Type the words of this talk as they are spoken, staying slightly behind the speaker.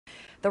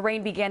The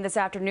rain began this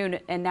afternoon,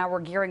 and now we're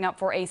gearing up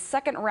for a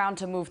second round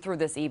to move through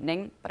this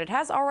evening, but it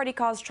has already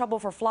caused trouble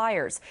for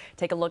flyers.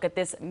 Take a look at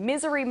this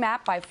misery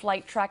map by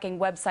flight tracking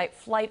website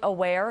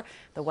FlightAware.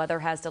 The weather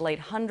has delayed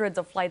hundreds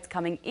of flights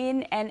coming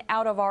in and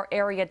out of our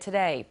area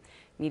today.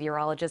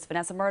 Meteorologist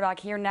Vanessa Murdock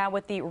here now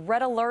with the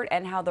red alert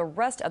and how the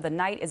rest of the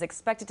night is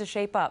expected to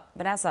shape up.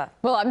 Vanessa.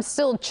 Well, I'm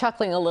still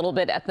chuckling a little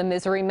bit at the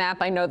misery map.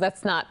 I know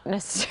that's not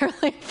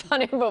necessarily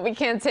funny, but we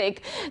can't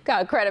take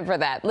credit for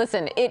that.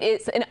 Listen, it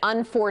is an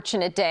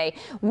unfortunate day.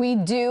 We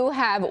do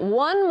have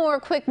one more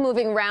quick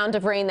moving round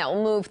of rain that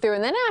will move through,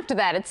 and then after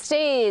that it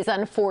stays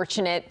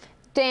unfortunate,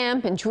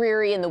 damp and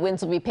dreary, and the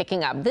winds will be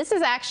picking up. This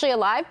is actually a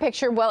live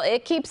picture. Well,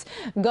 it keeps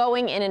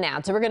going in and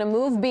out. So we're going to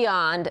move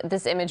beyond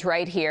this image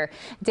right here.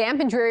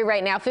 Damp and dreary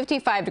right now,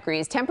 55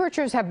 degrees.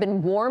 Temperatures have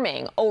been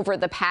warming over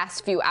the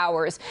past few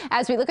hours.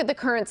 As we look at the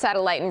current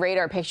satellite and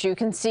radar picture, you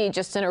can see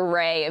just an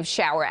array of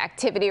shower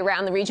activity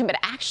around the region, but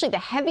actually the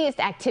heaviest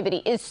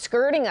activity is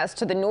skirting us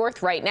to the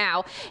north right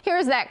now.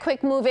 Here's that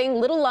quick moving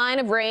little line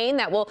of rain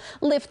that will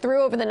lift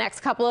through over the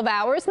next couple of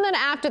hours. And then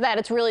after that,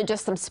 it's really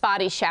just some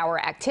spotty shower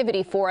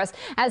activity for us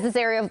as this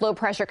area of low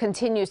pressure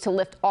continues to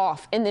lift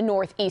off in the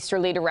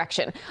northeasterly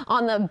direction.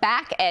 On the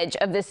back edge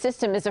of this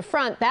system is a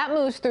front that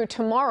moves through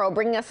tomorrow,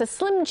 bringing us a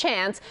slim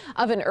chance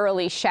of an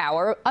early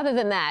shower. Other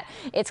than that,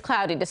 it's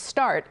cloudy to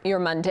start your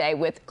Monday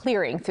with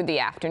clearing through the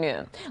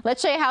afternoon.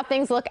 Let's show you how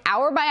things look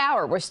hour by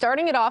hour. We're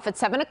starting it off at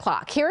 7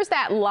 o'clock. Here's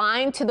that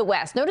line to the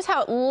west. Notice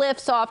how it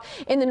lifts off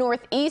in the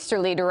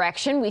northeasterly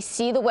direction. We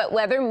see the wet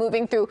weather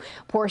moving through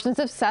portions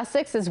of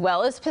Sussex as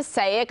well as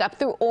Passaic, up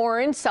through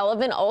Orange,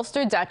 Sullivan,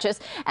 Ulster, Dutchess,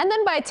 and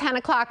then by 10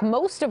 o'clock,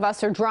 most of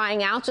us are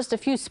drying out. Just a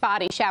few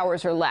spotty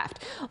showers are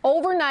left.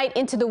 Overnight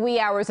into the wee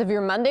hours of your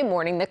Monday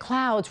morning, the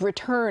clouds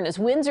return as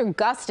winds are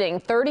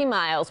gusting 30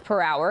 miles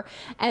per hour.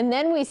 And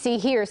then we see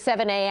here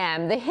 7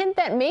 a.m. the hint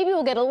that maybe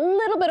we'll get a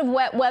little bit of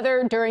wet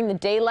weather during the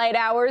daylight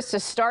hours to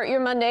start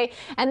your Monday.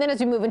 And then as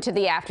we move into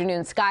the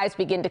afternoon, skies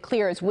begin to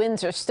clear as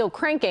winds are still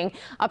cranking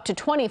up to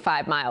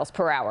 25 miles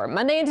per hour.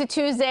 Monday into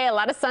Tuesday, a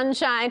lot of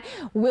sunshine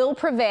will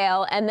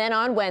prevail. And then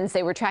on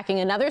Wednesday, we're tracking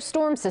another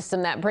storm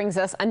system that brings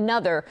us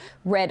another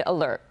red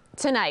alert.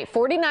 Tonight,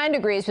 49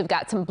 degrees. We've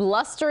got some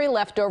blustery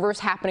leftovers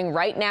happening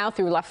right now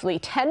through roughly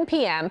 10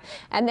 p.m.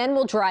 and then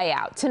we'll dry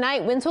out.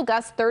 Tonight, winds will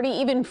gust 30,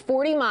 even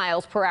 40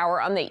 miles per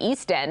hour on the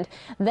east end.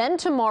 Then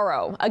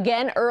tomorrow,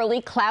 again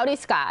early, cloudy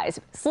skies,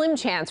 slim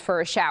chance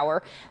for a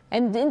shower.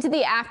 And into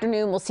the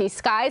afternoon, we'll see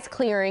skies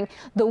clearing.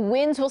 The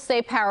winds will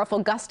stay powerful,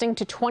 gusting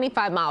to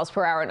 25 miles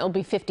per hour, and it'll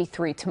be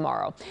 53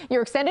 tomorrow.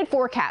 Your extended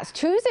forecast.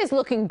 Tuesday's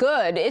looking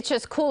good. It's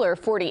just cooler,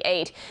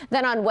 48.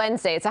 Then on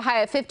Wednesday, it's a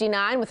high of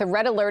 59 with a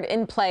red alert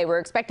in play. We're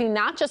expecting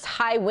not just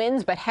high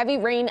winds, but heavy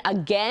rain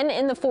again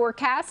in the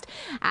forecast.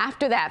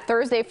 After that,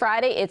 Thursday,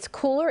 Friday, it's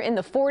cooler in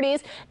the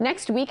 40s.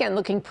 Next weekend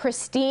looking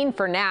pristine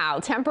for now.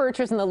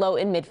 Temperatures in the low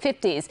and mid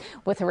 50s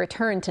with a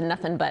return to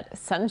nothing but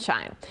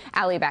sunshine.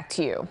 Allie, back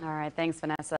to you. All right, thanks, Vanessa.